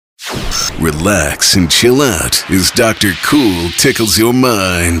Relax and chill out as Dr. Cool tickles your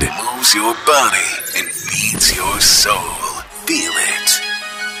mind, moves your body, and feeds your soul. Feel it.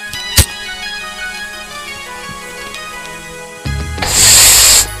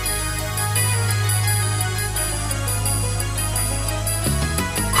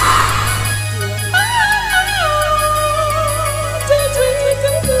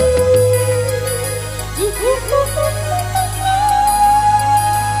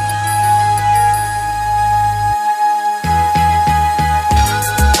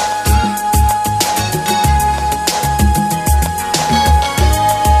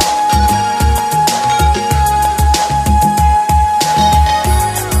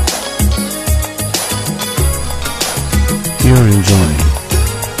 You're enjoying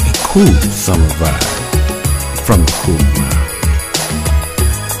a cool summer vibe from the Cool Lounge.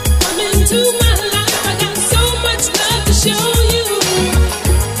 Come into my life, I got so much love to show you.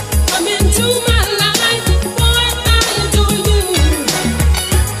 Come into my life, boy, I adore you.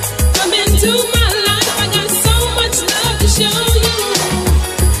 Come into my life, I got so much love to show you.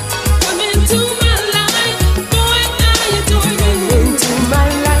 Come into my life, boy, I adore you. Come into my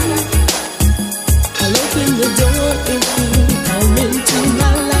life, I'll open the door if you come into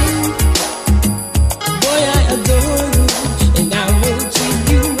my life. Boy, I adore you, and I will treat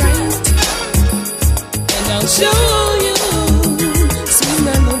you right. And I'll show you sweet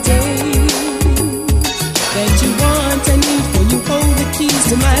melodies that you want and need, for you hold the keys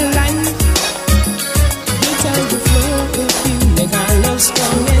to my life. Good times will flow with you, make our love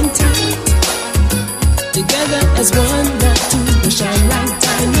strong and tight. Together as one, not two, we shine like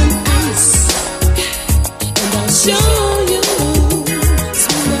diamond ice. And I'll show you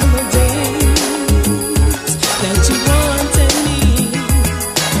sweet melodies that you want and need,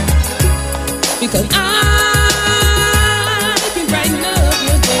 because I can brighten up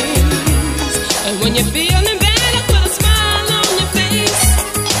your days. And when you're feeling bad, I put a smile on your face.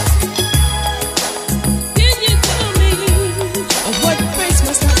 Can you tell me what price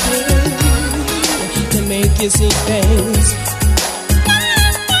must I pay to make you see things?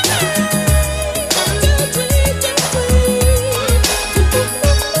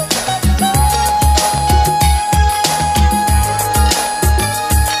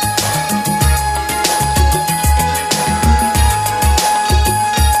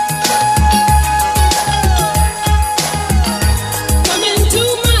 Come into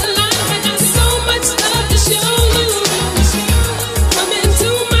my life, I got so much love to show you. Come into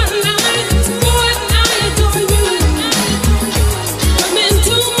my life, boy, I adore you. Come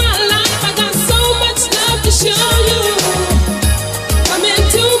into my life, I got so much love to show you. Come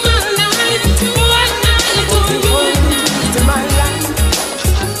into my life, boy, I adore you. To my life,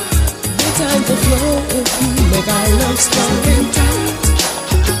 good time to flow if you make our love strong and tight.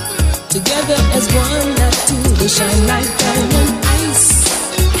 Together as one, not two, we shine like diamond ice.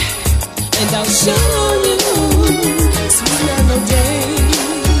 And I'll show you sweet melodies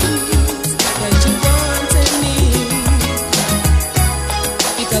that you want and need,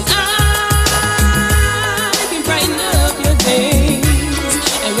 because I can brighten up your days.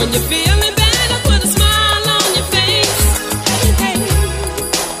 And when you're feeling bad, I put a smile on your face. Hey, hey,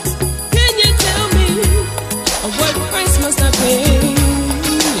 can you tell me what price must I pay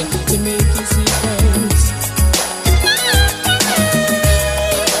to make you see things?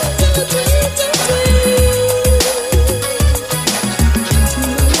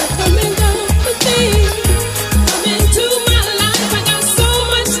 Coming down with me. Come into my life, I got so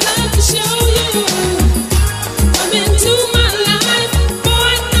much love to show you. Come into my life,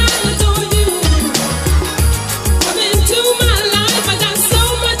 boy, I adore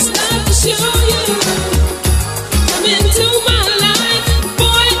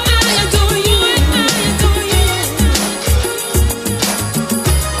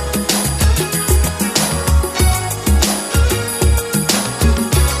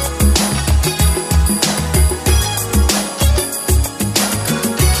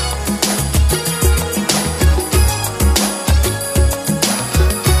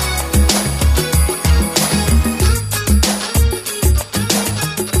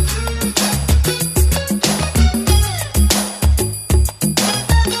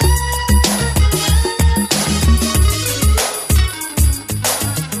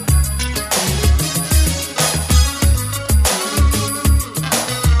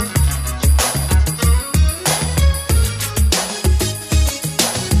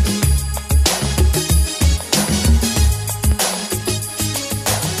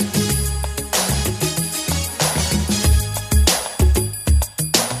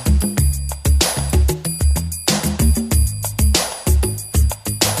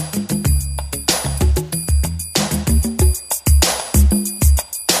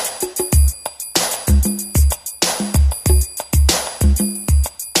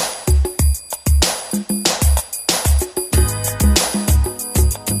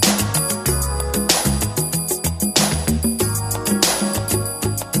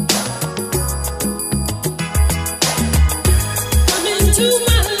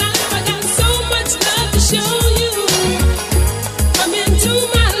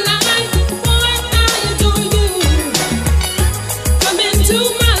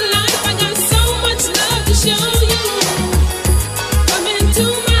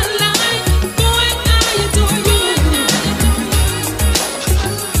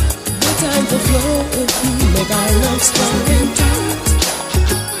the flow if we make our love strong and tight.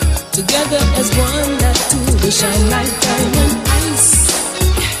 Together as one, that two will shine like diamond ice.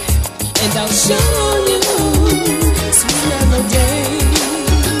 And I'll show you sweet melodies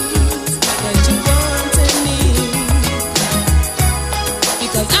that you want and need.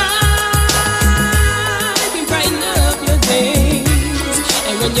 Because I can brighten up your days.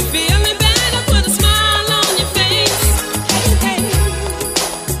 And when you're feeling bad, I put a smile on your face. Hey, hey,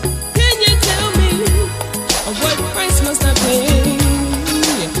 can you tell me what price must I pay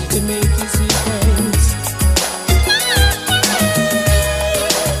to make you see friends?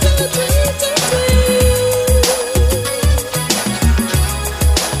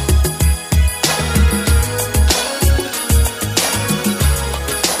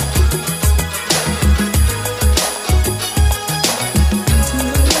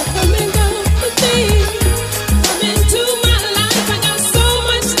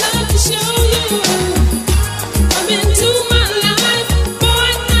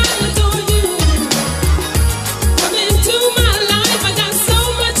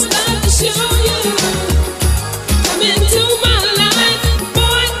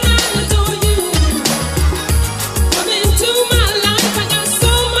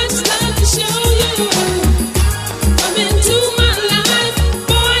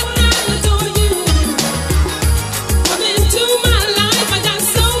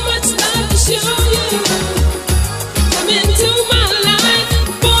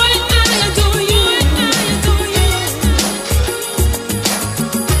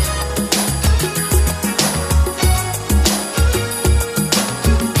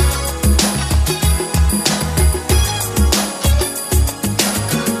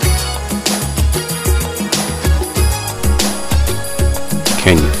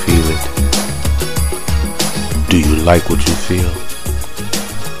 Can you feel it? Do you like what you feel?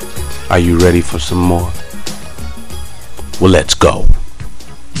 Are you ready for some more? Well, let's go.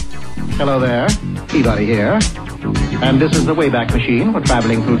 Hello there, Peabody here. And this is the WABAC Machine. We're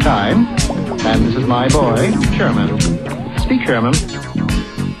traveling through time. And this is my boy, Sherman. Speak, Sherman.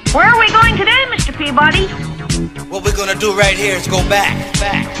 Where are we going today, Mr. Peabody? What we're gonna do right here is go back.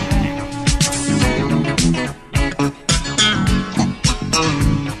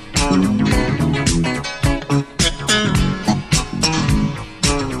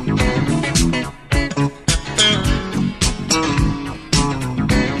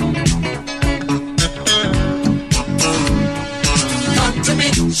 Come to me,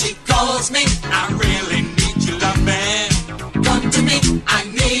 she calls me. I really need you, love man. Come to me, I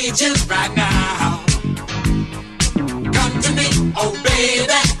need you right now. Come to me, oh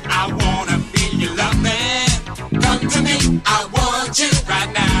baby, I wanna feel your love man. Come to me, I want you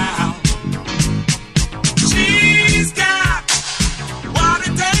right now. She's got what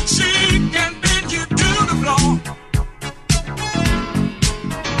it takes, she can bend you to the floor.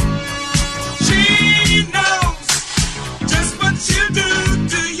 She knows just what you do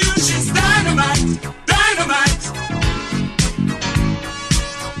to you. She's dynamite, dynamite.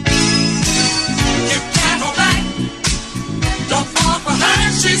 You can't hold back. Don't fall for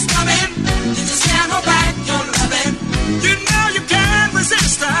her, she's coming. You just can't hold back your loving. You know you can't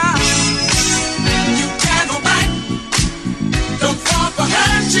resist her. You can't hold back. Don't fall for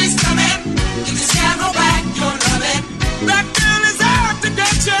her, she's coming. You just can't hold back your loving. That girl is out to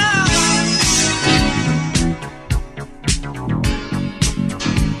get you.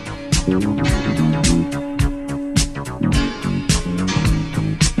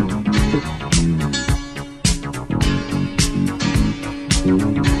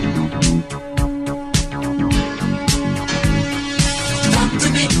 Come to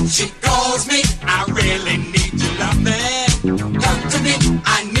me, she calls me. I really need you, love me. Come to me,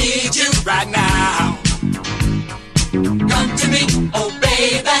 I need you right now. Come to me, oh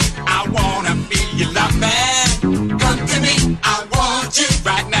baby, I wanna feel your love, man. Come to me, I want you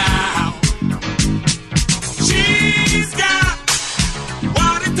right now. She's got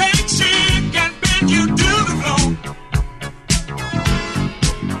what it takes, she can bend you to the floor.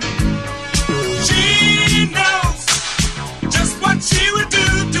 She knows just what she would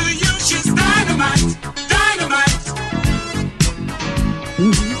do to you. She's dynamite, dynamite.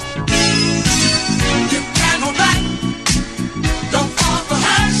 You can't hold back. Don't fall for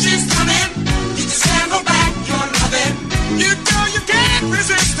her, she's coming. You just can't hold back your loving. You know you can't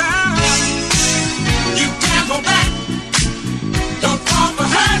resist her. You can't hold back. Don't fall for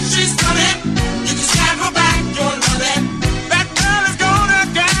her, she's coming. You just can't hold back your loving. That girl is gonna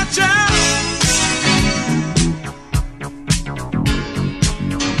get you.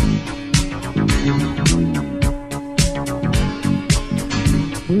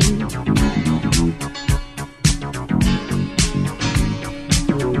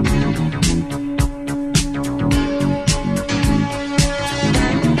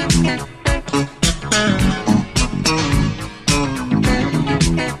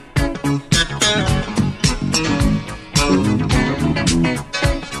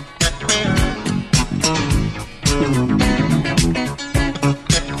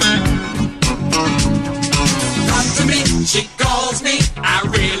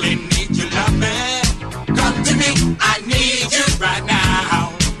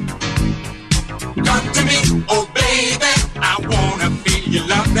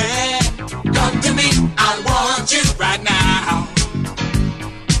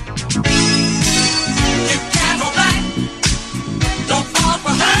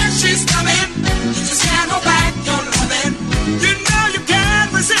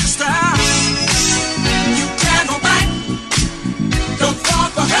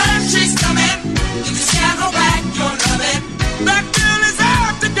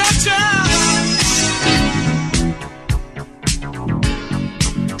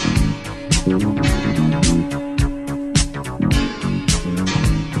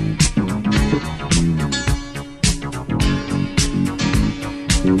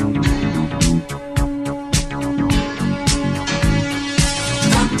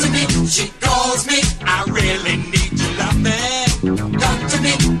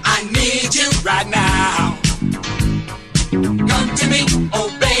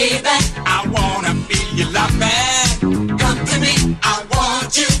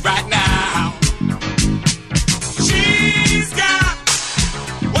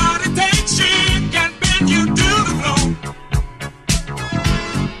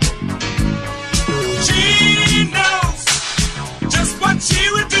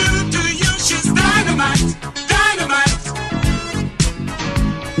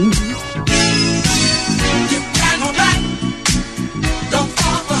 You can't hold back. Don't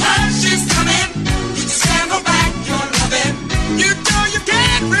fall for her, she's coming. You just can't hold back your loving. You know you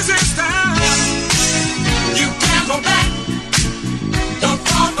can't resist her. You can't hold back. Don't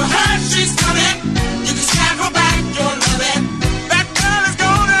fall for her, she's coming. You just can't hold back your loving. That girl is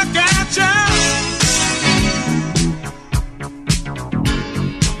gonna get you.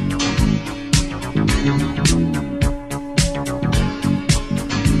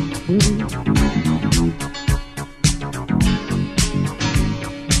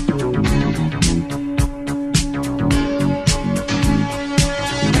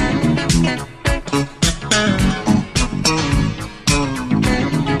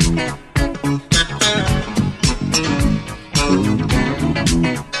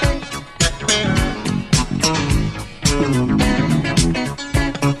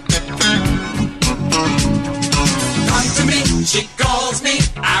 Come to me, she calls me.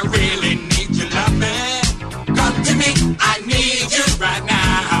 I really need your loving. Come to me, I need you right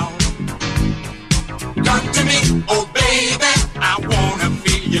now. Come to me, oh baby, I wanna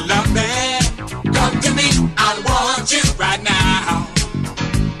feel your loving. Come to me, I want you right now.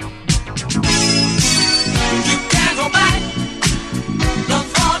 You can't go back. Don't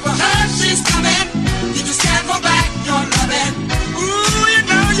fall for her, she's coming. You just can't go back your loving. Ooh, you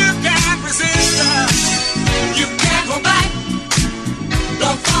know you can't resist her. You can't go back.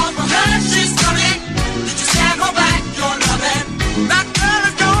 Don't fall for her, she's coming. You just can't go back your loving. That girl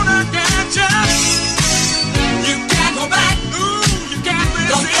is gonna get you. You can't go back. Ooh, you can't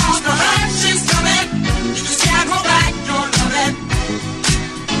resist. Don't fall for her, she's coming. You just can't go back your loving.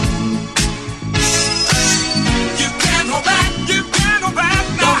 You can't go back. You can't go back.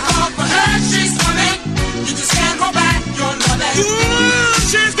 Don't fall for her, she's coming. You just can't go back your loving. Ooh,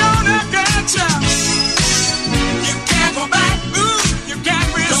 she's gonna get you. You can't go back. Ooh, you can't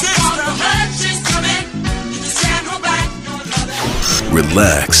resist. Don't fall for her, she's coming. You just can't go back your loving.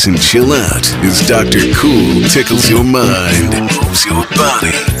 Relax and chill out as Dr. Cool tickles your mind, moves your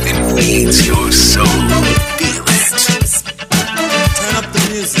body, and feeds your soul. Feel it. Turn up the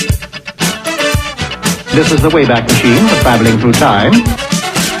music. This is the WABAC Machine for traveling through time.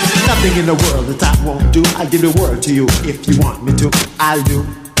 Nothing in the world that I won't do. I'll give the word to you if you want me to. I'll do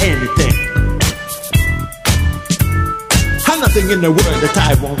anything. Nothing in the world that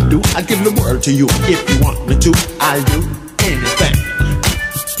I won't do. I'll give the word to you if you want me to. I'll do anything.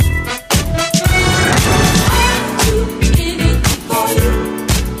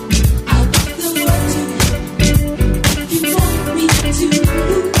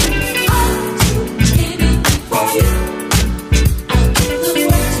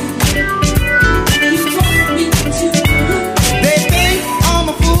 They think I'm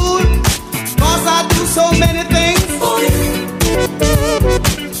a fool, 'cause I do so many things.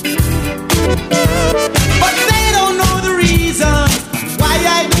 But they don't know the reason why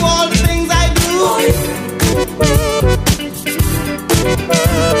I do all the things I do.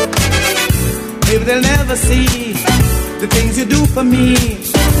 Maybe they'll never see the things you do for me,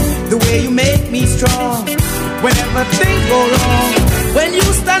 the way you make me strong whenever things go wrong. When you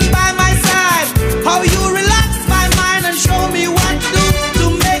stand by my side, how you relax my mind and show me what to do to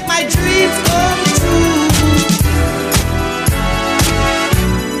make my dreams come true.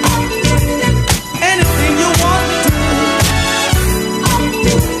 Anything you want to do.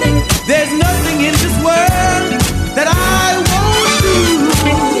 There's nothing in this world that I won't do.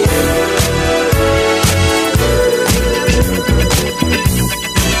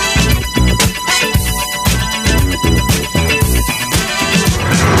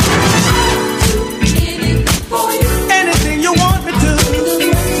 Anything you want me to.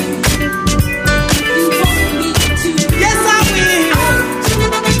 Yes, I will.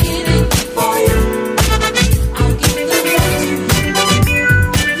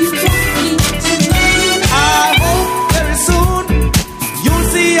 I hope very soon you'll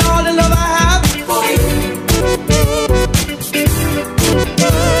see all the love I have.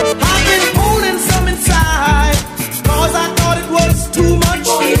 I've been holding some inside, 'cause I thought it was too much.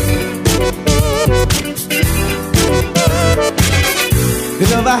 The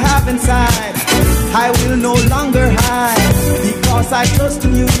love I have inside, I will no longer hide, because I trust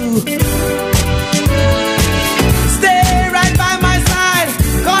in you. Stay right by my side,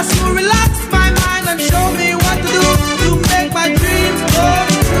 'cause you relax my mind and show me what to do to make my dreams come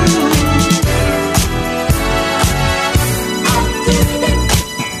true.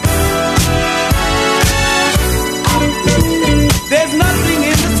 There's nothing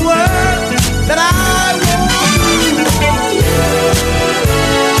in this world that I won't do.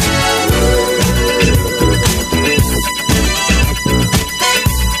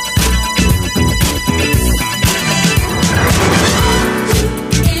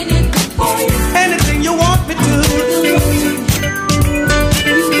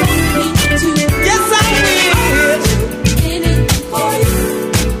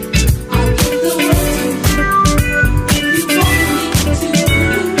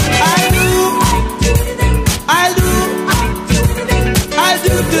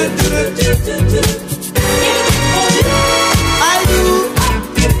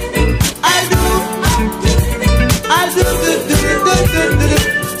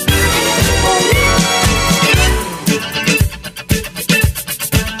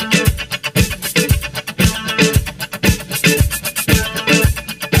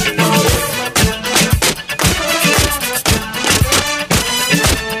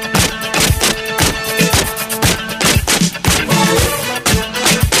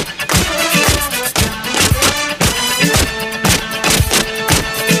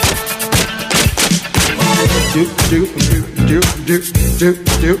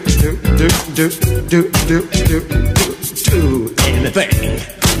 do anything.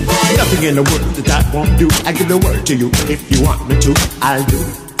 Nothing in the world that I won't do. I give the word to you. If you want me to, I'll do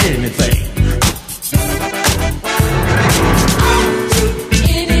anything.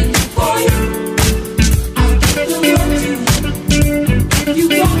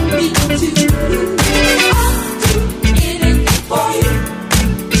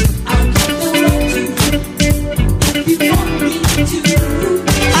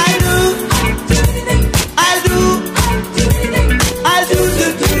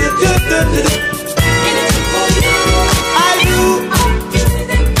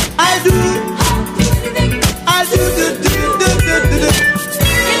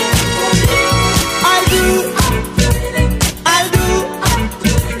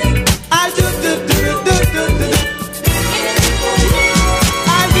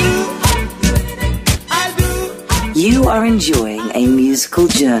 are enjoying a musical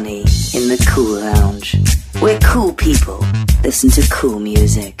journey in the KEWL Lounge, where cool people listen to cool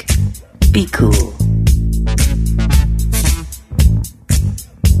music. Be cool.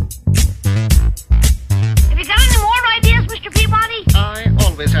 Have you got any more ideas, Mr. Peabody? I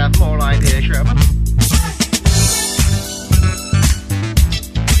always have more ideas, Sherman.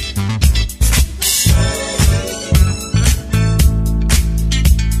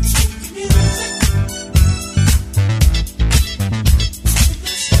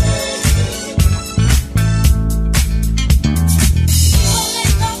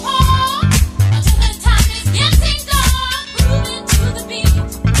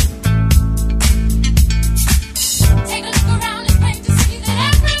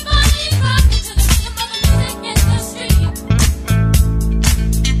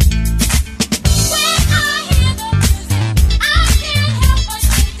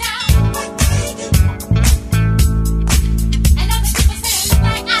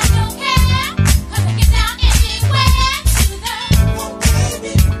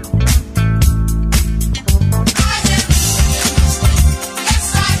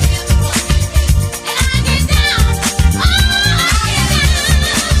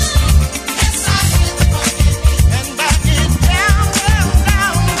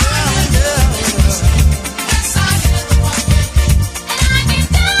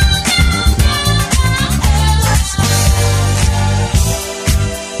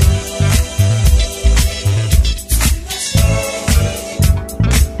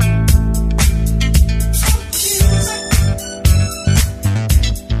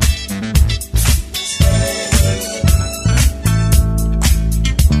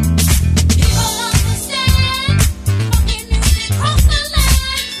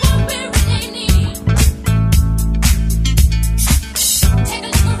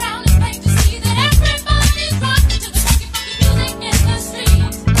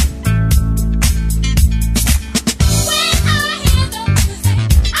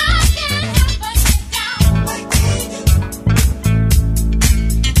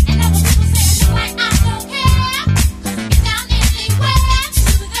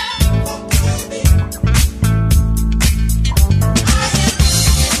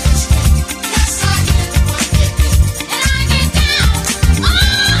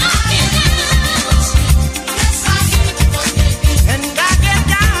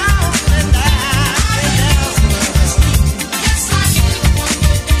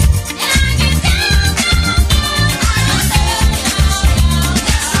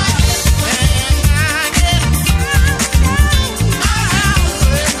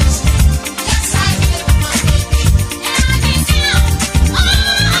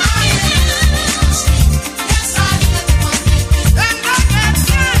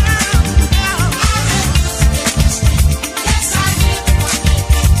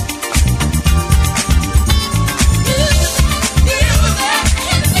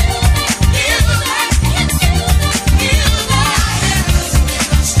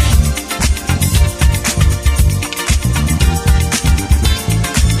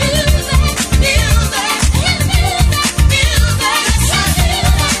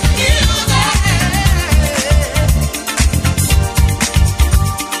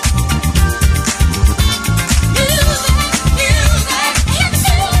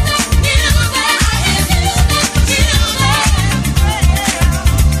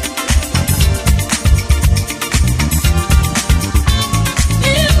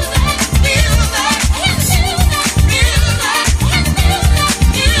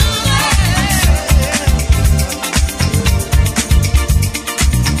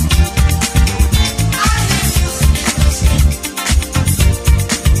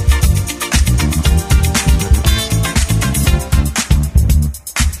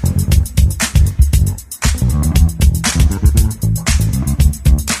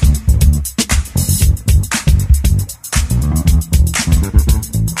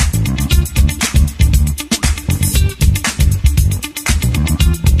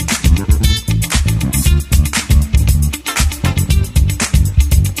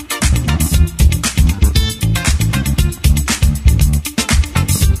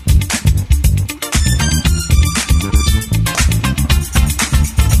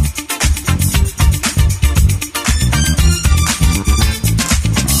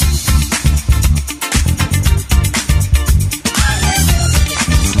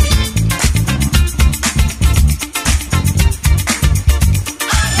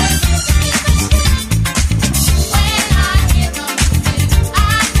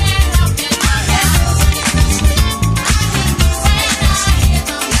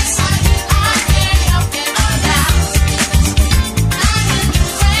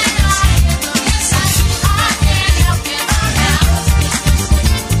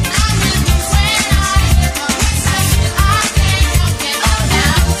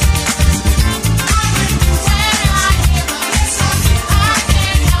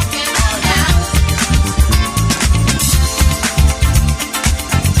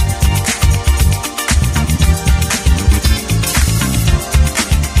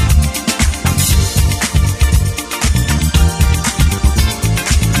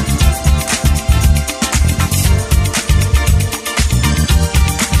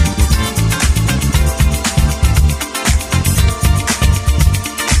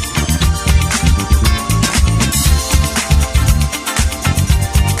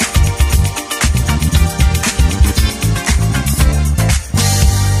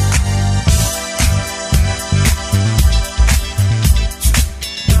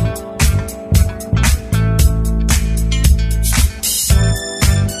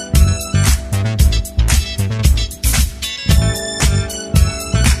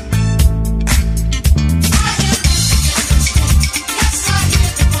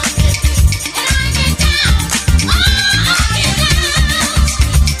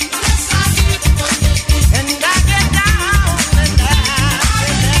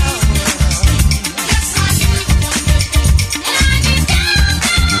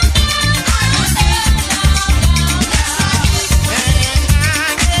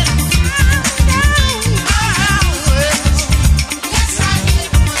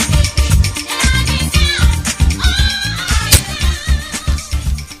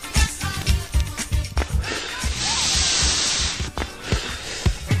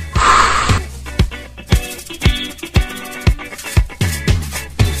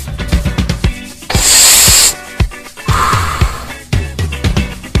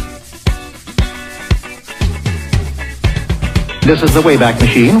 This is the WABAC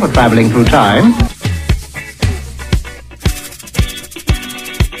Machine. We're traveling through time.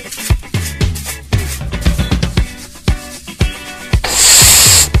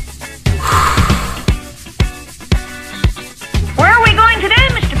 Where are we going today,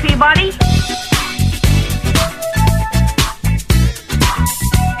 Mr. Peabody?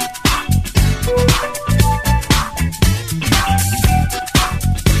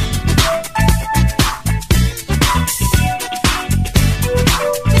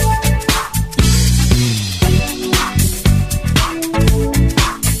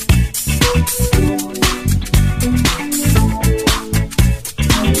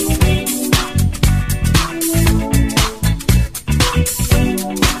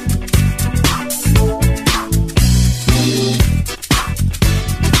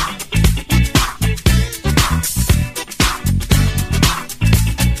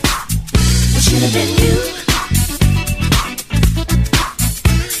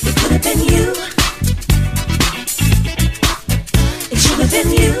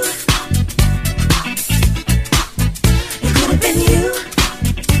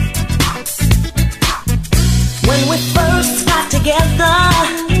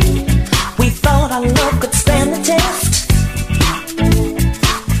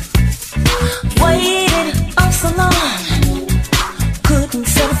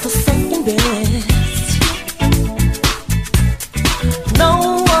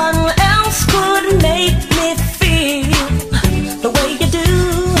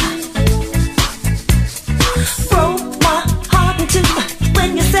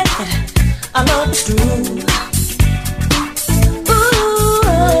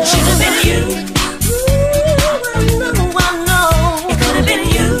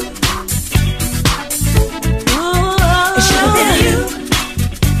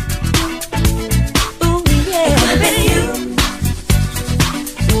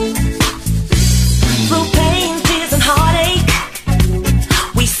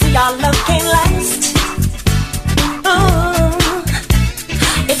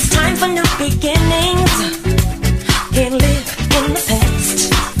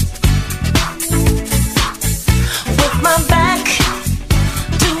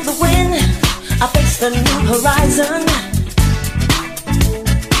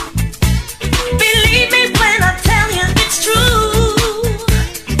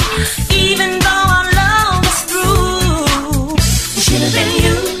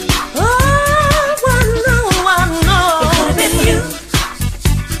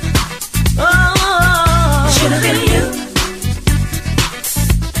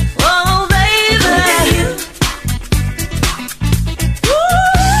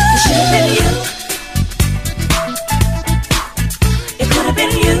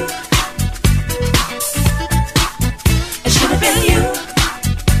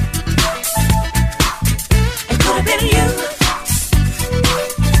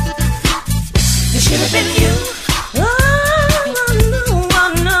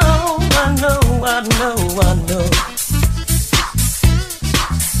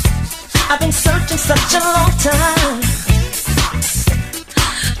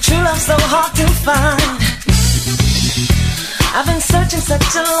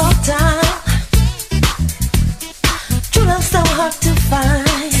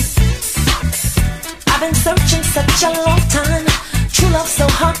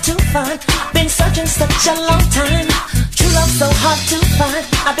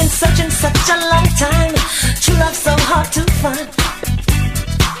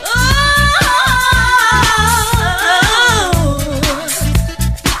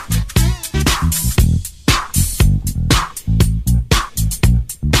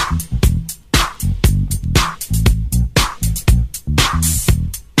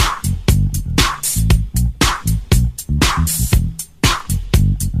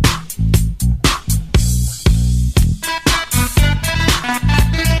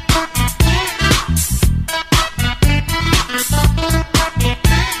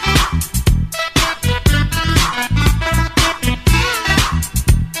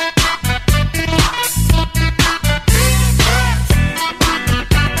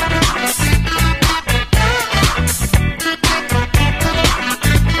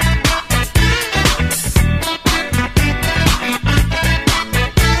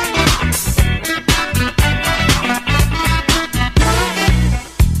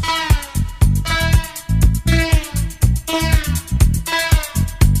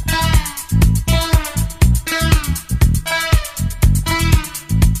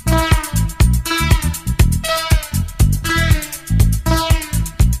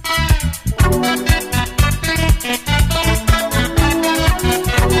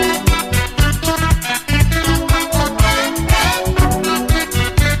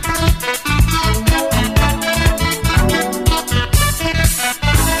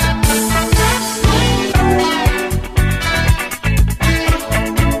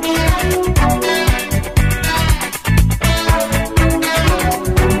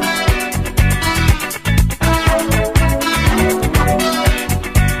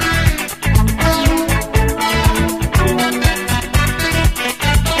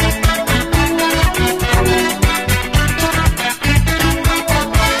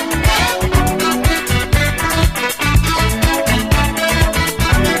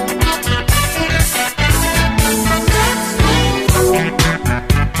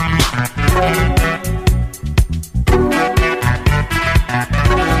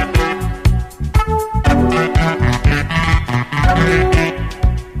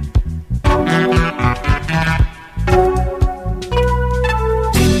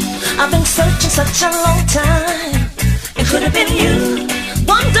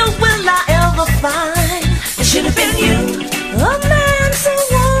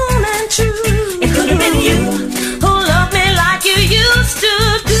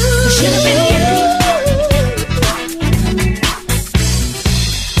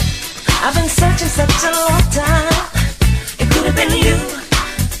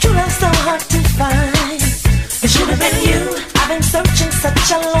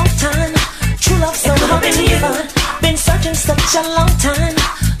 such a long time.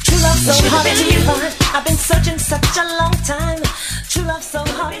 True love so hard to find. I've been searching such a long time. True love so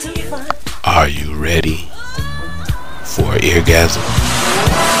hard to find. Are you ready for an eargasm?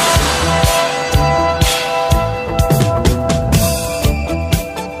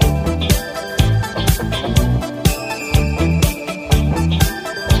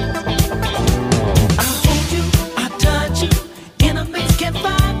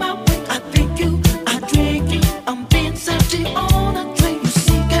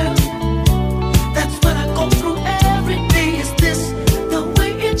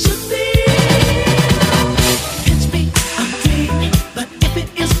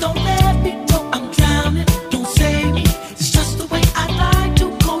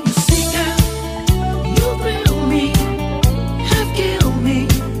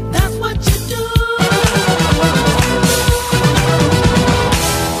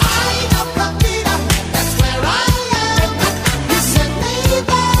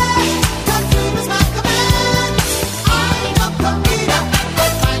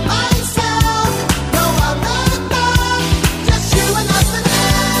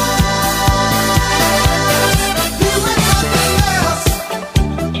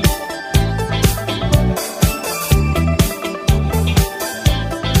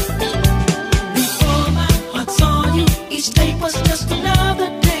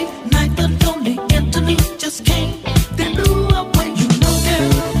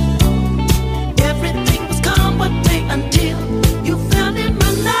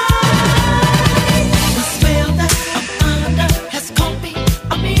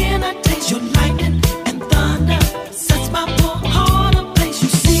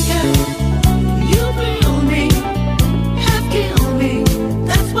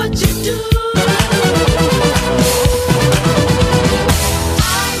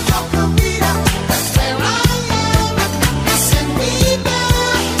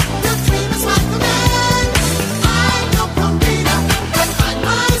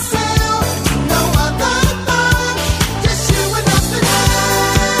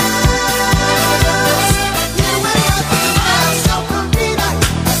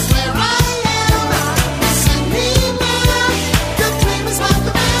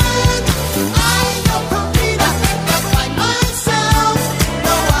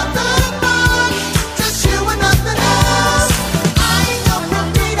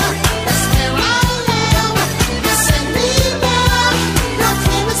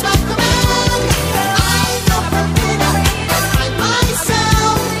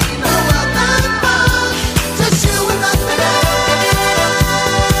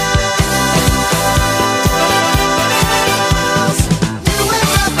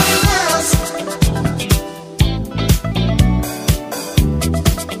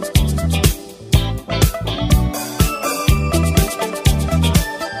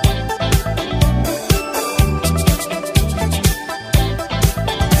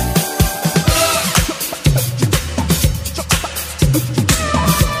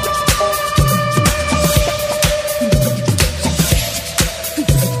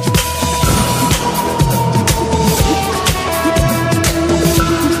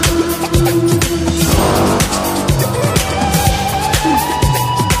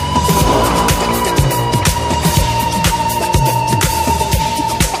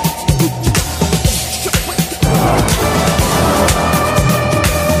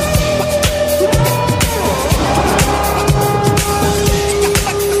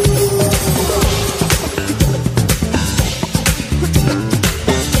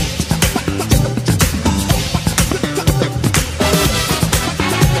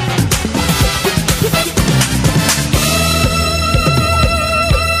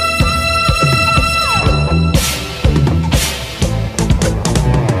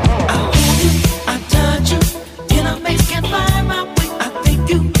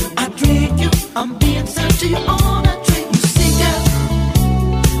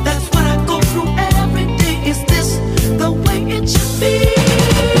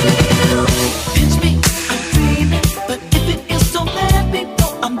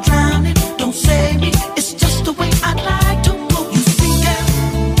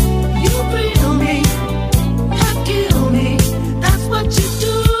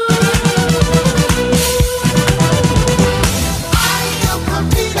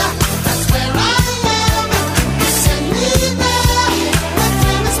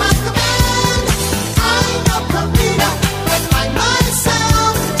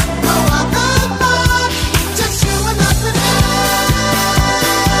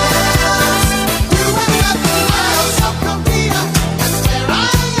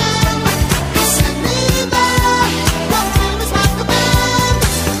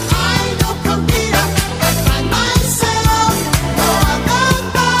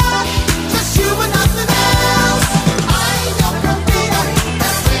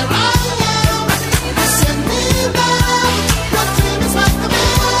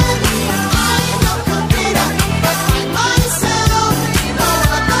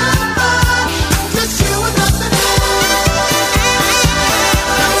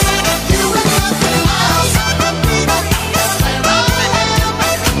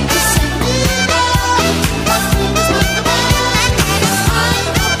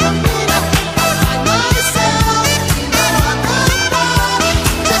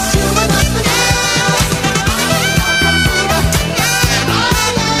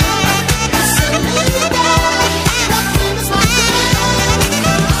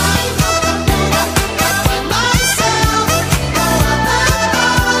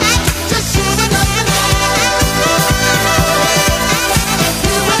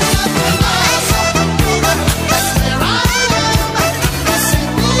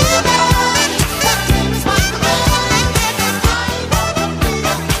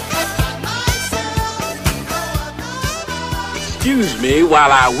 Excuse me while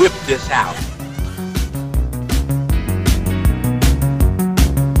I whip this out.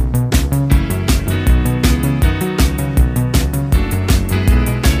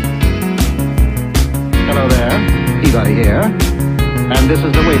 Hello there, Peabody here. And this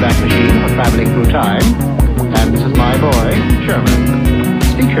is the WABAC Machine for traveling through time. And this is my boy, Sherman.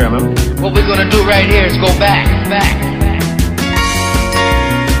 Speak, Sherman. What we're gonna do right here is go back.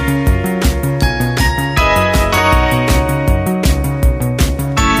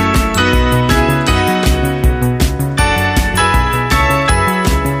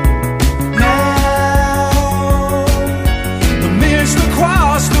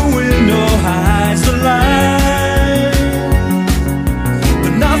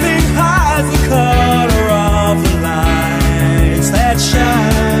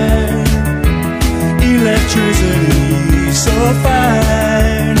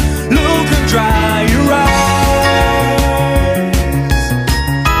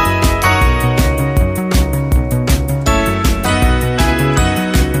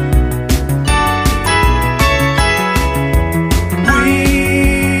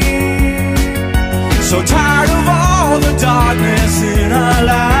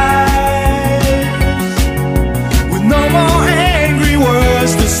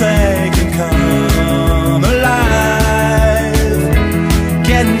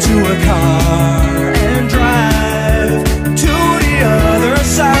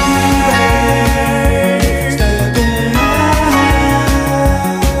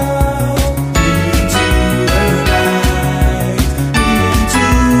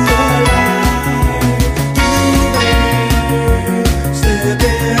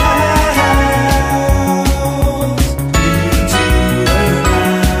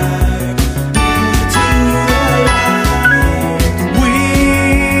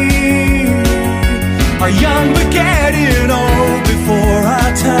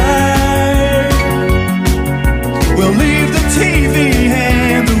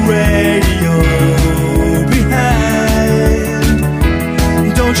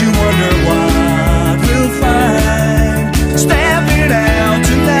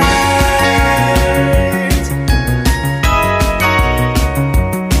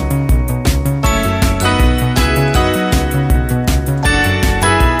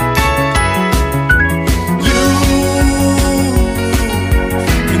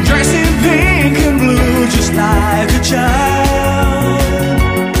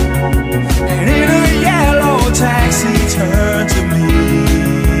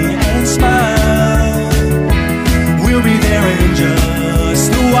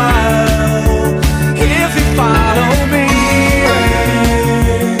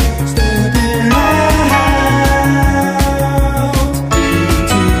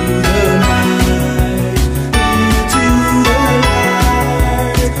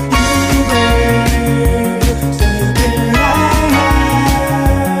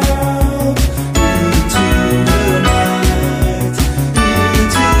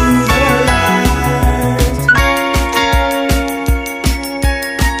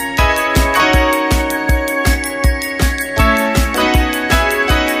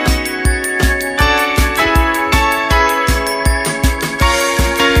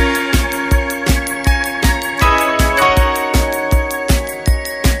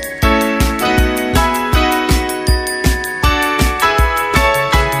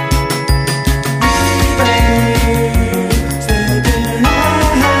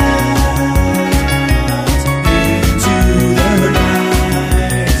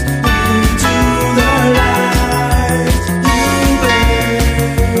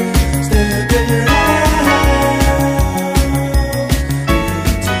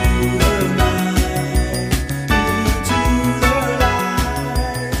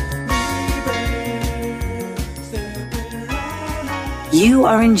 You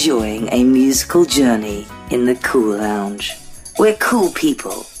are enjoying a musical journey in the KEWL Lounge, where cool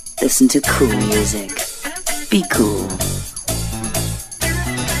people listen to cool music. Be cool.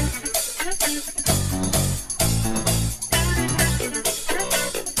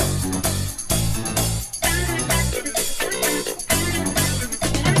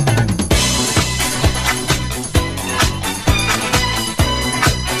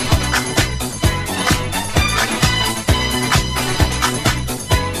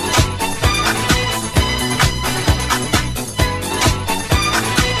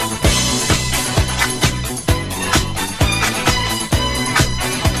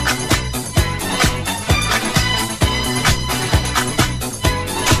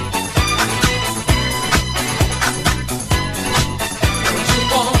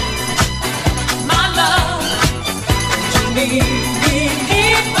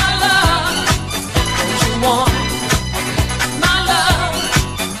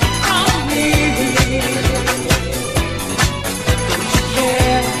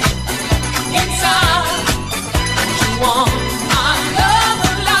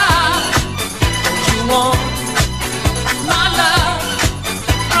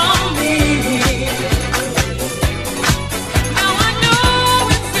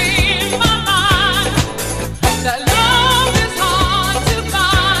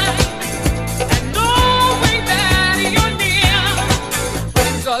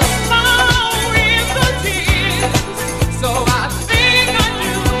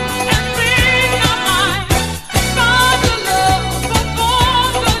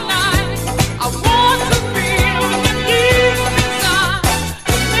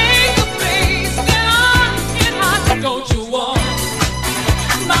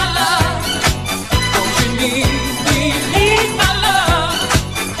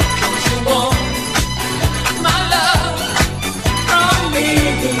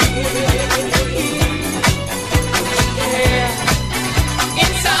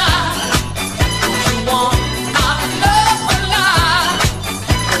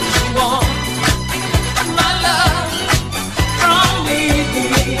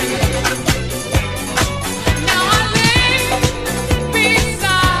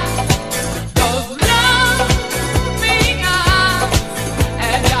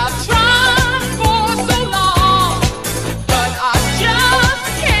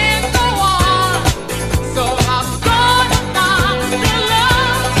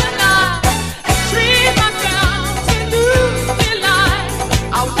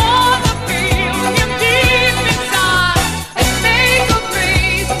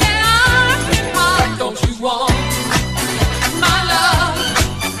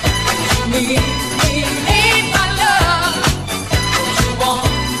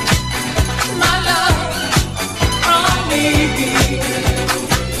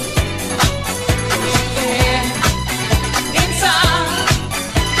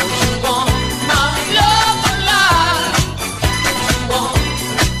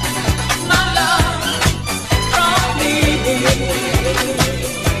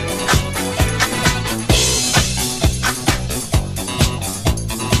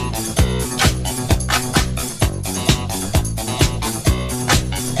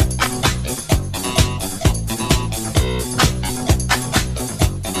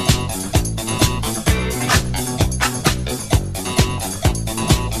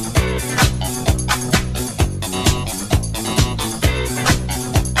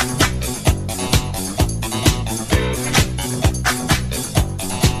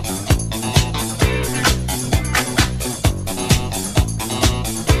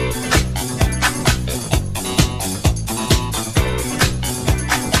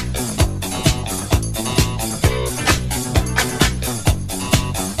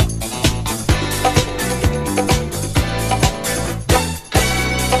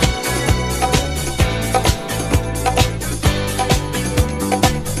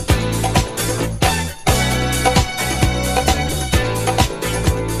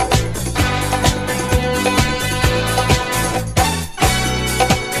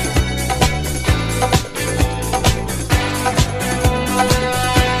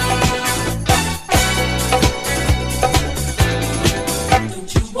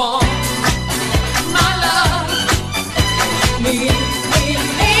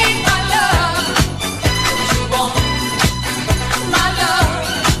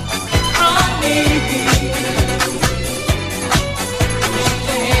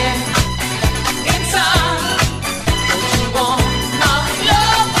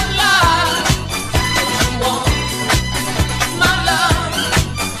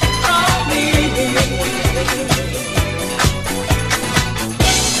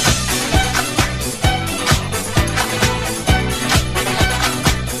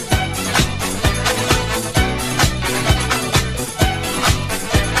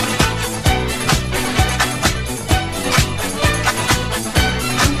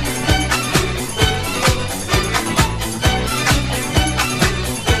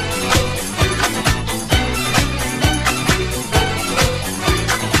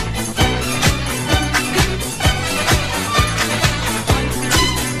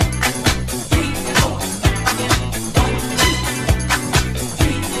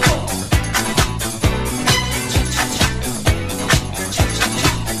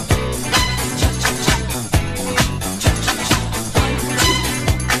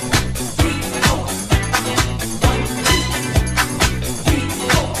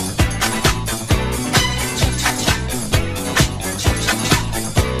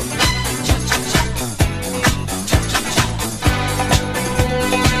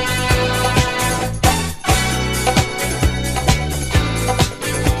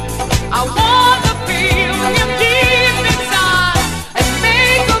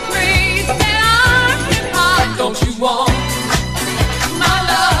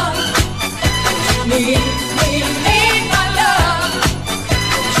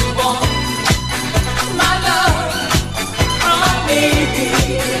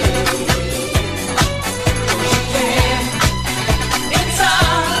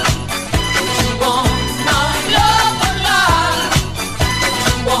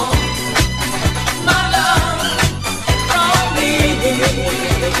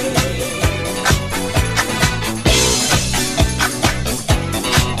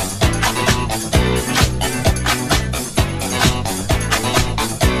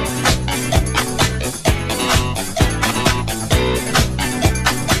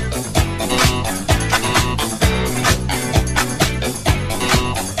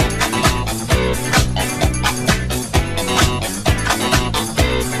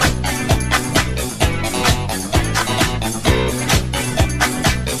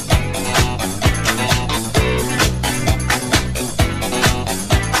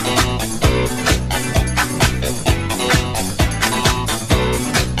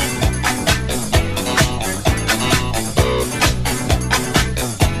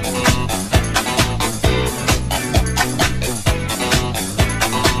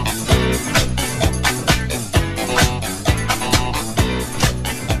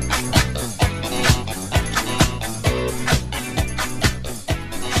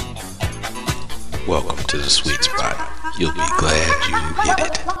 Welcome to the sweet spot. You'll be glad you hit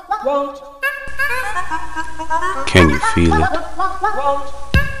it. Can you feel it?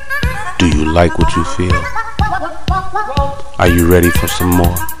 Do you like what you feel? Are you ready for some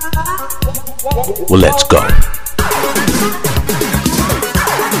more? Well, let's go.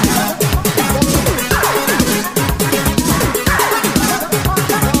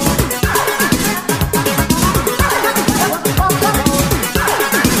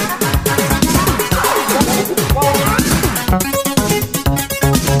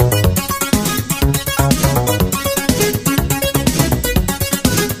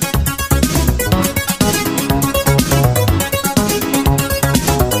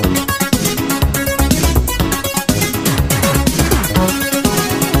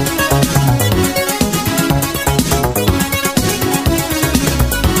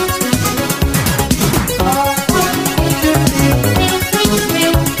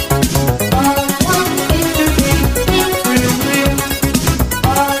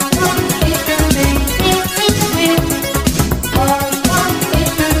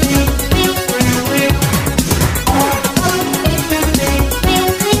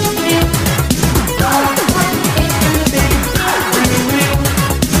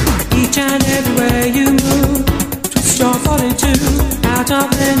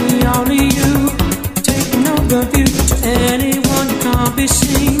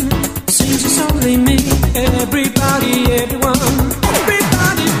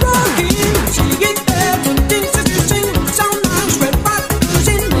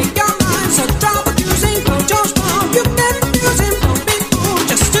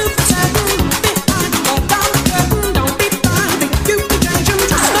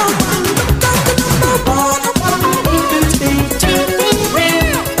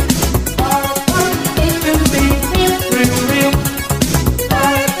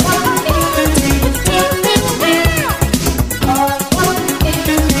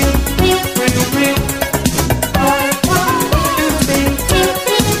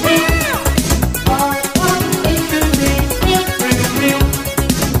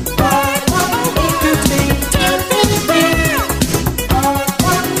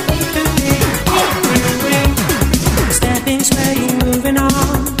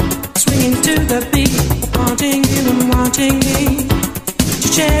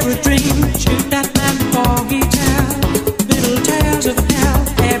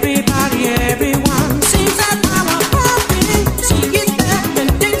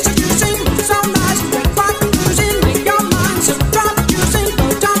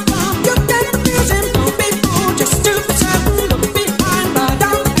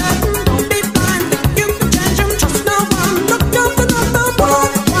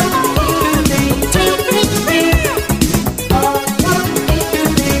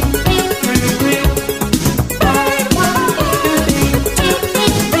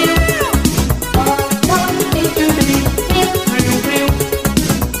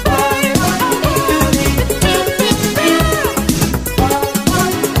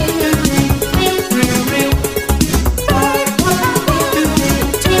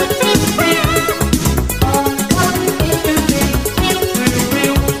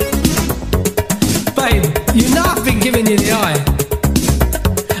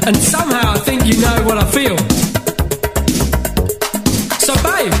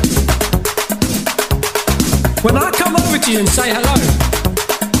 When I come over to you and say hello,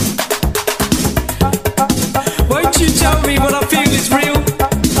 won't you tell me what I feel is real?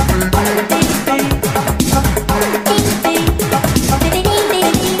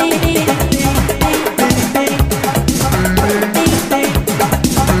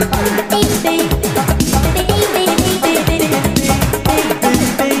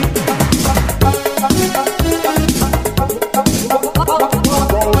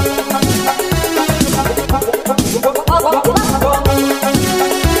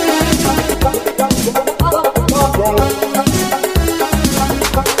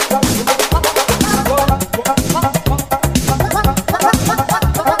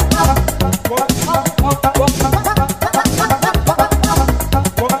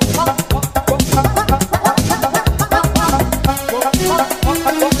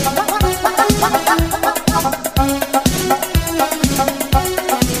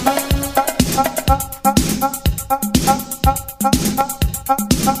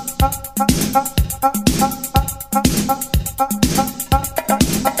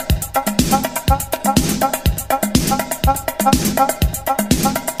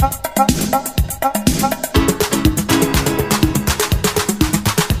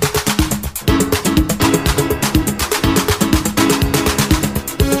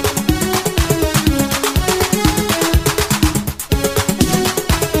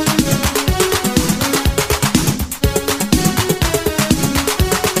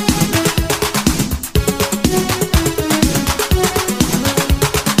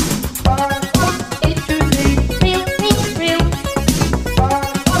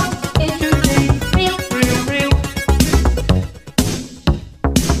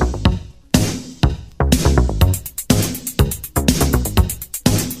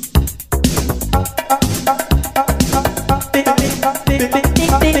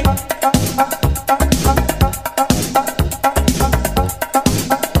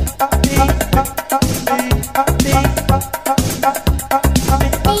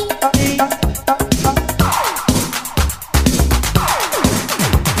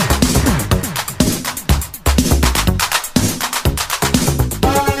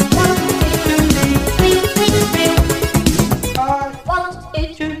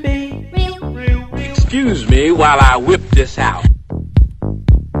 Excuse me while I whip this out.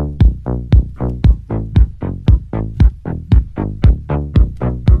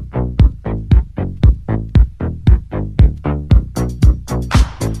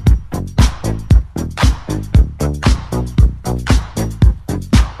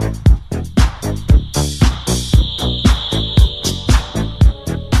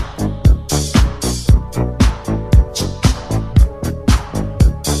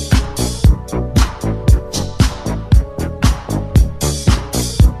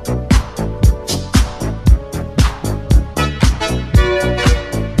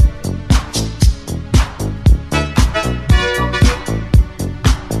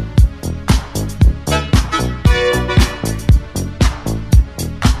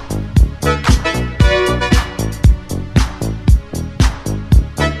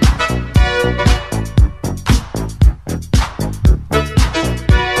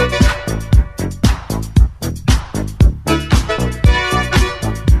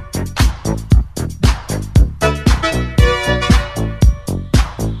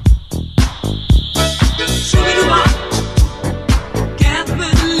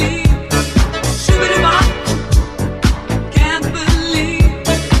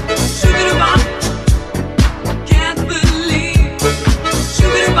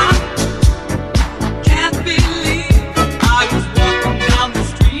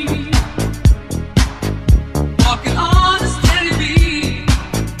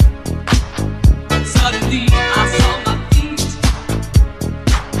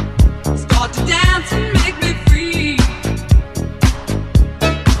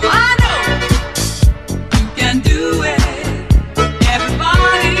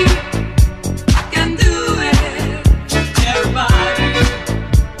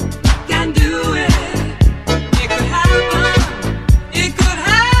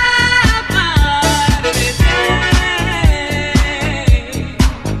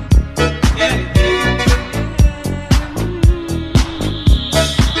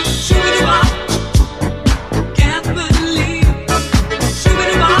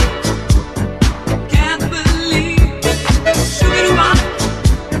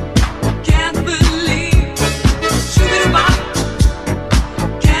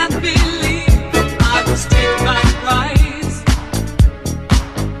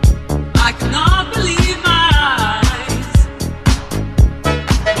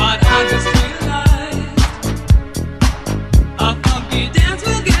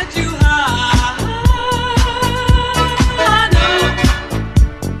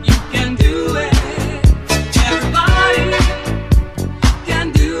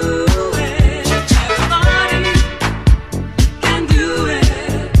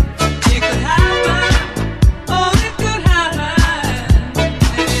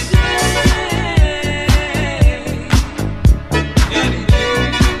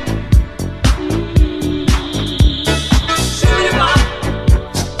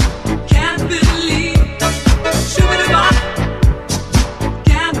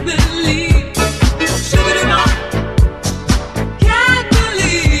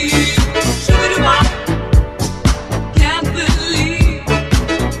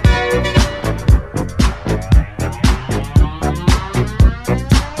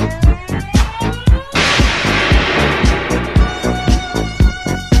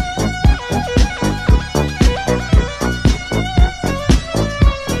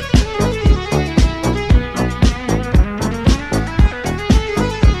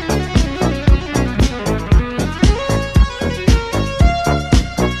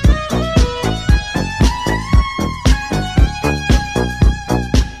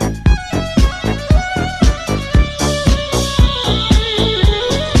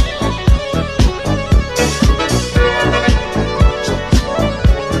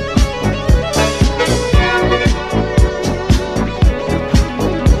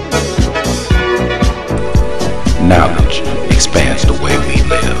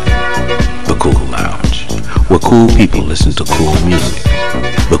 Cool people listen to cool music.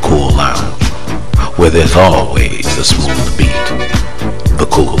 The KEWL Lounge, where there's always a smooth beat. The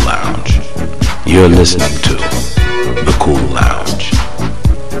KEWL Lounge. You're listening to the KEWL Lounge.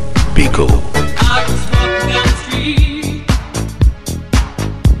 Be cool. I was walking down the street,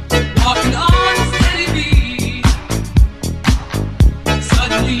 walking on a steady beat.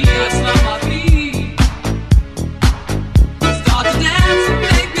 Suddenly I saw my feet start to dance and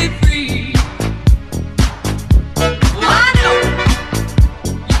make me free. Oh, I know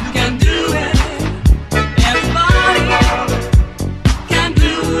you can do it. Everybody can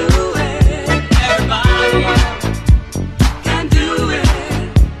do it. Everybody can do it.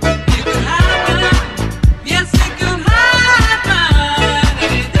 It can happen. Yes, it can happen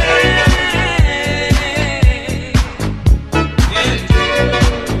any day.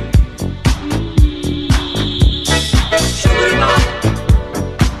 Shoo-ba-doo-bop,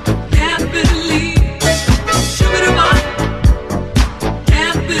 can't believe. Shoo-ba-doo-bop,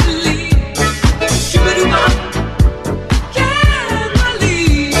 can't believe. Shoo-ba-doo-bop, can't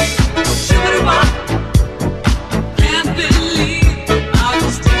believe. Shoo-ba-doo-bop, can't believe. I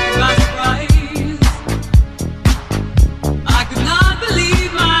was taken by surprise. I could not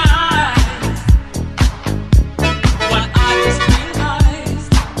believe my eyes when I just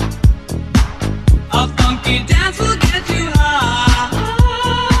realized a funky dance will get you high.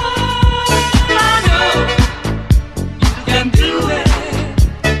 I know you can do it.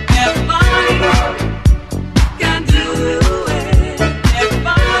 Everybody can do it.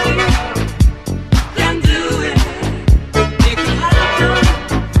 Everybody can do it. It can happen.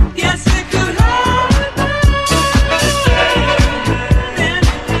 Yes, it could happen.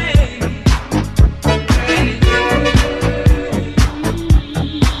 Any day.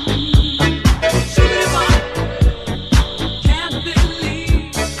 Shoo-ba-doo-bop, can't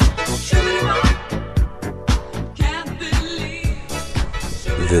believe. Shoo-ba-doo-bop, can't believe.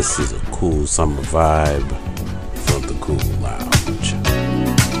 This is a KEWL Summer Vibe from the KEWL Lounge.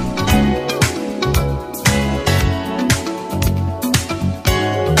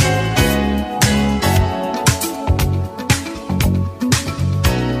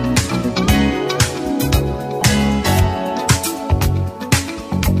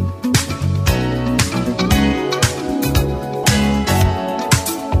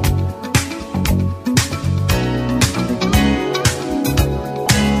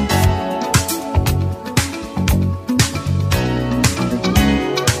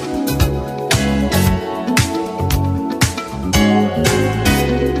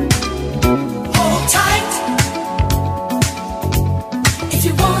 Hold tight. If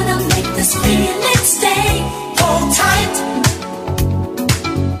you wanna make this feeling stay, hold tight.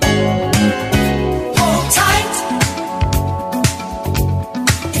 Hold tight.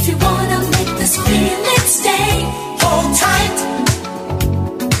 If you wanna make this feeling stay, hold tight.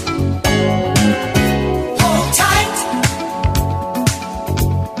 Hold tight.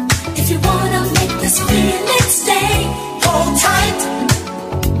 If you wanna make this feeling stay, hold tight.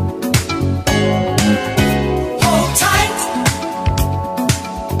 Hold tight.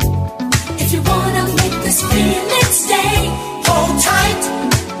 If you wanna make this feeling stay, hold tight.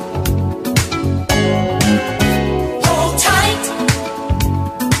 Hold tight.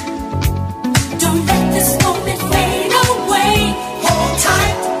 Don't let this moment fade away. Hold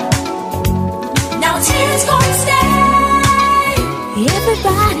tight. Now tears gonna stay.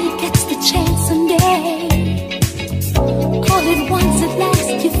 Everybody gets the chance someday. All at once at last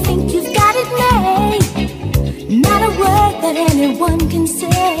you think you've got it made. Not a word that anyone can say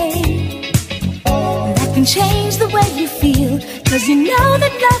that can change the way you feel. 'Cause you know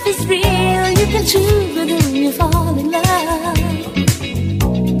that love is real. You can choose with whom you fall in love.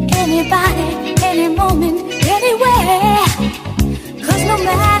 Anybody, any moment, anywhere. 'Cause no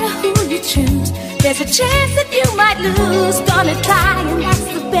matter who you choose, there's a chance that you might lose. Gonna try, and that's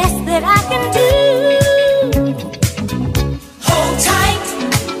the best that I can do. Hold tight.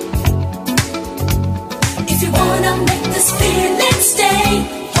 If you wanna make this feeling stay,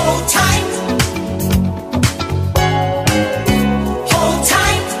 hold tight. Hold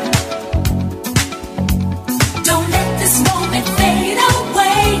tight. Don't let this moment fade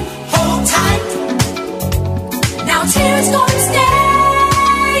away. Hold tight. Now tears gonna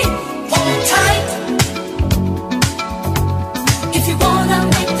stay. Hold tight. If you wanna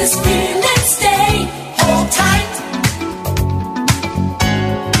make this feeling stay, hold tight.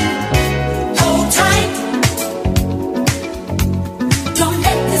 Hold tight. Don't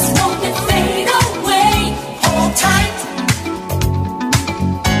let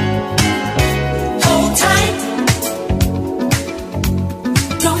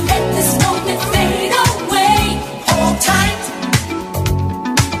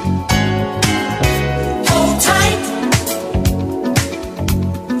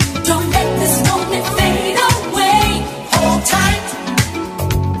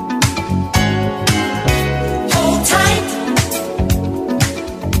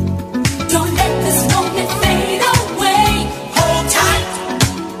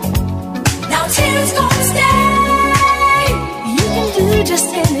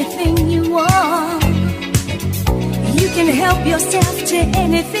yourself to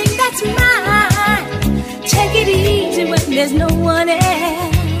anything that's mine. Take it easy when there's no one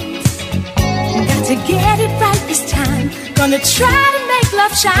else. Got to get it right this time. Gonna try to make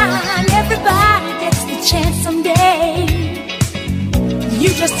love shine. Everybody gets the chance someday. You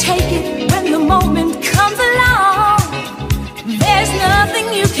just take it when the moment comes along. There's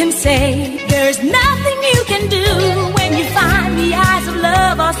nothing you can say, there's nothing you can do when you find the eyes of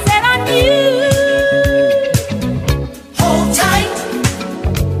love are set on you. Hold tight.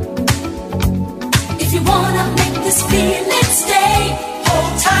 If you wanna make this feeling stay,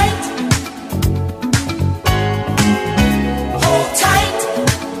 hold tight. Hold tight.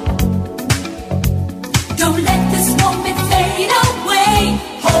 Don't let this moment fade away.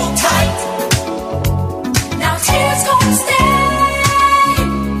 Hold tight. Now tears gonna stay.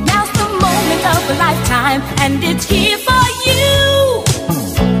 Now's the moment of a lifetime, and it's here for you.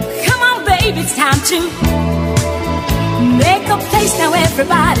 Come on, baby, it's time to make a place now.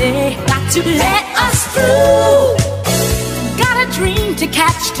 Everybody got to let us through. Got a dream to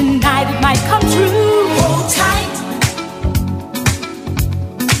catch tonight, it might come true. Hold tight.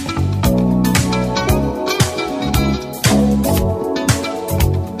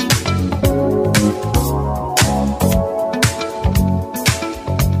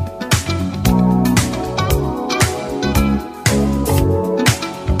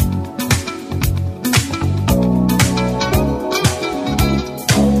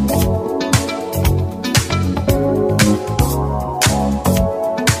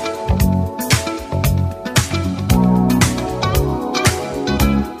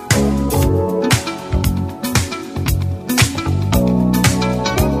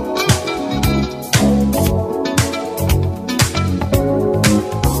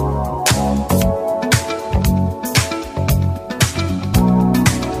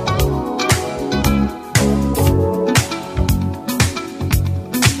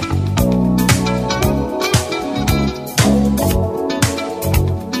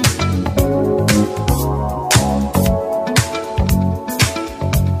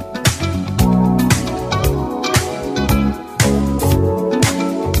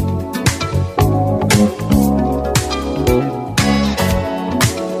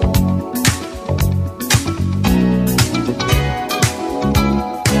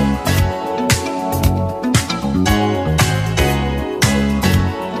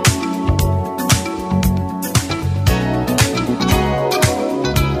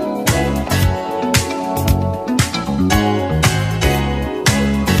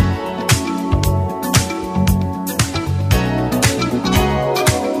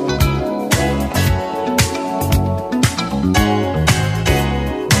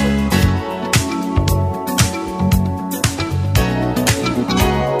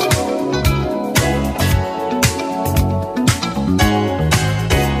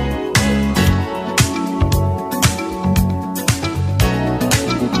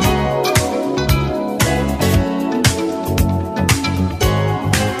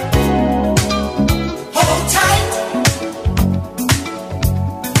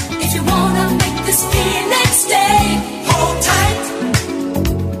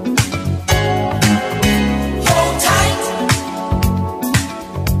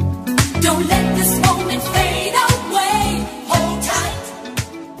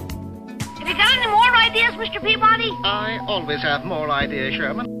 Always have more ideas,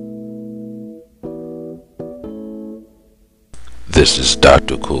 Sherman. This is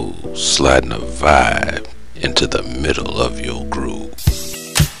Dr. Cool sliding a vibe into the middle of your groove.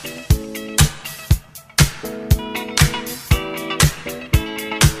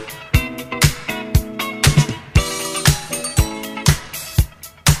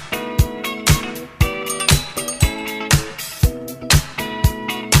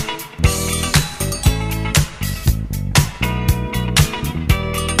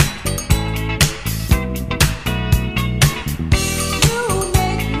 You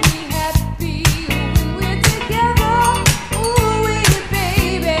make me happy when we're together. Ooh,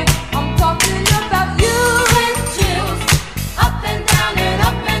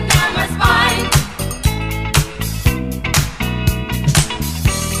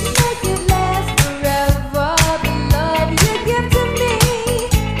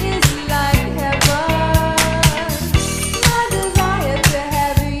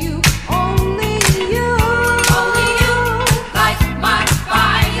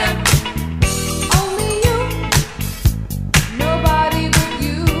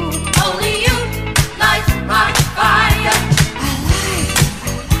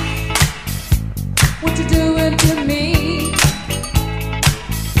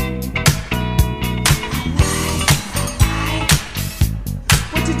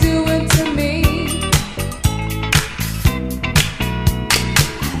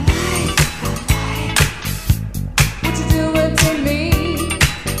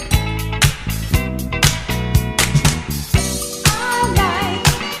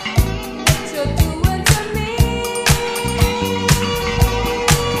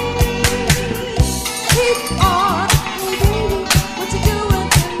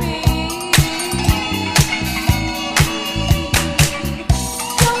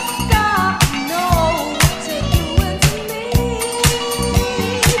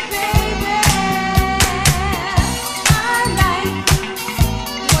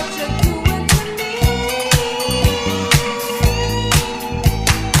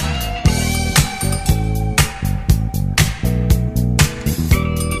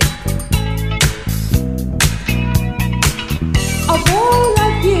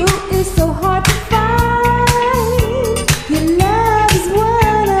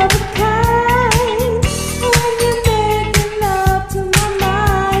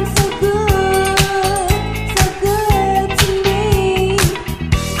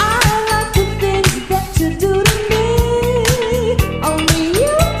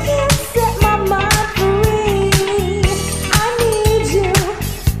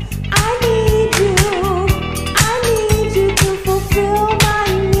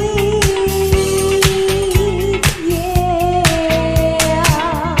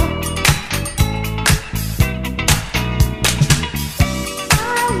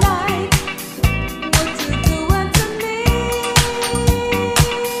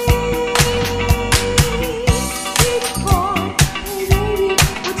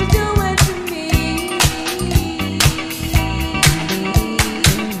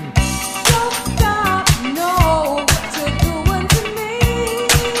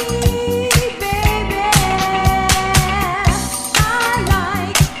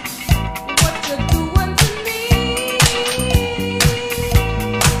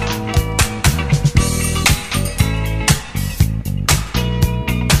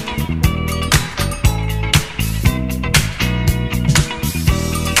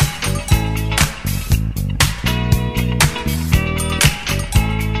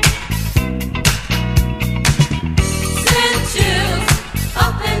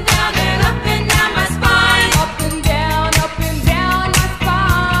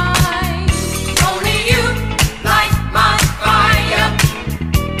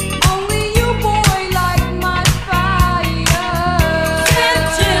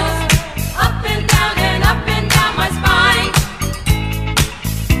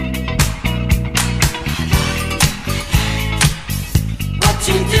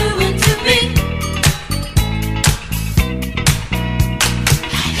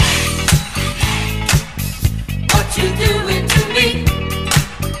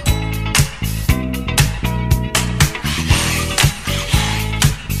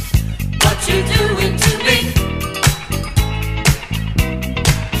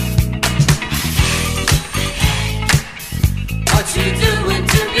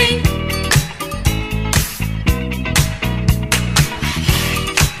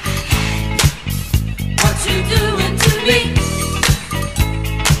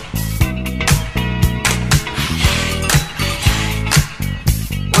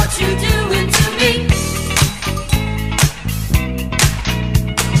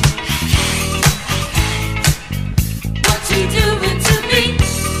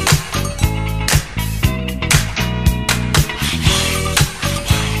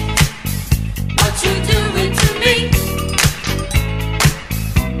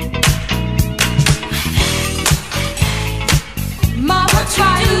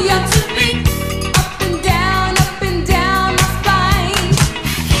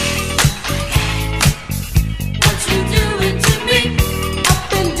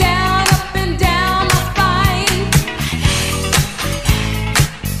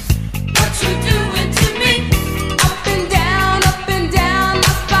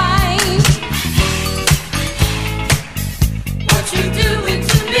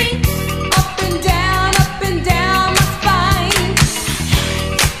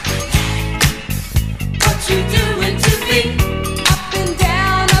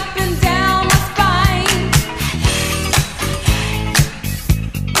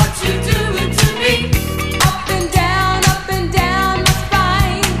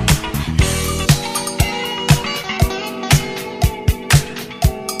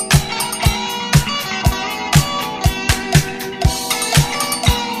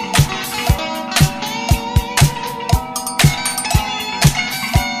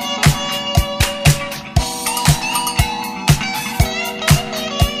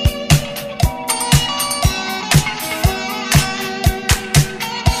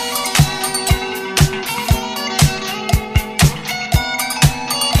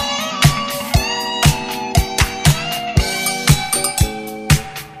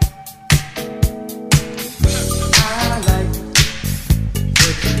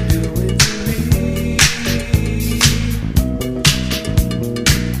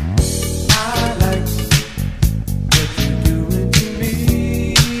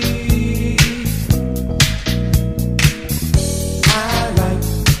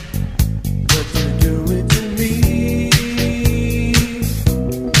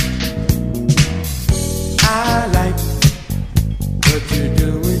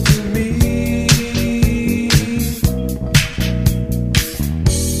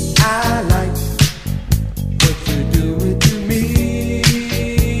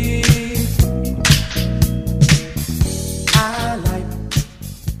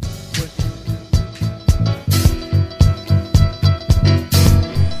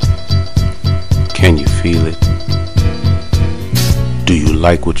 feel it? Do you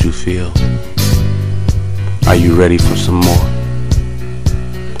like what you feel? Are you ready for some more?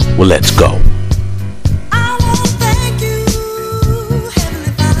 Well, let's go.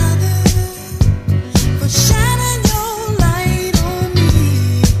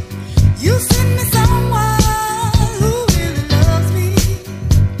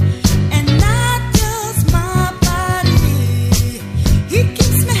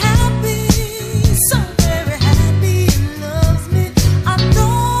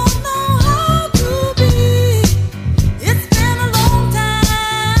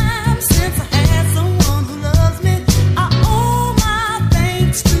 Since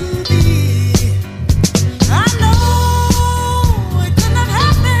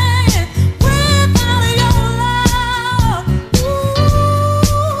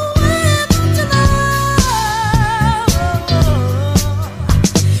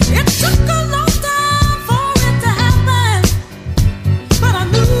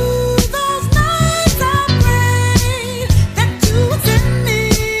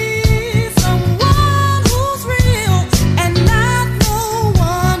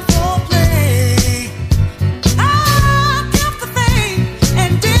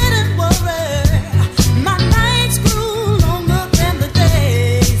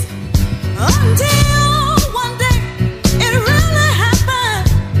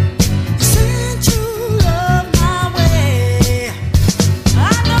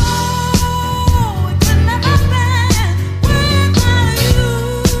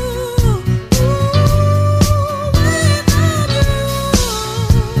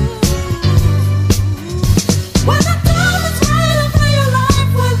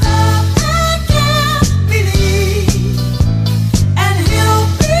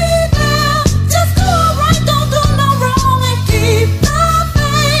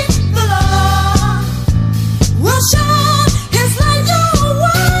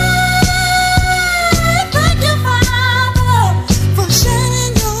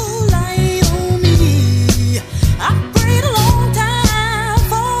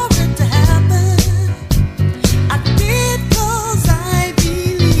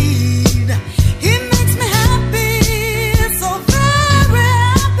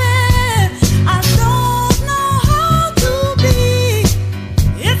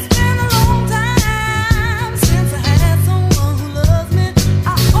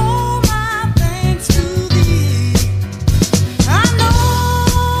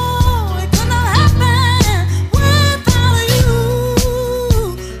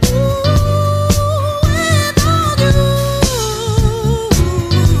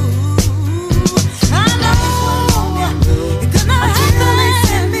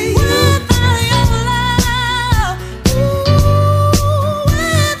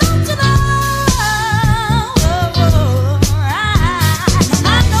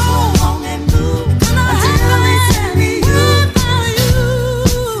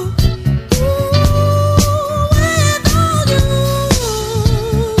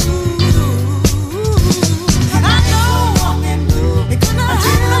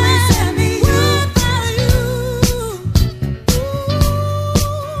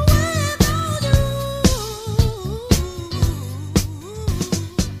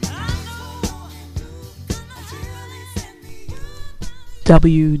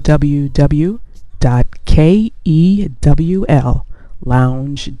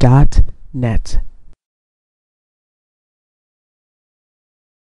www.KEWLLounge.net.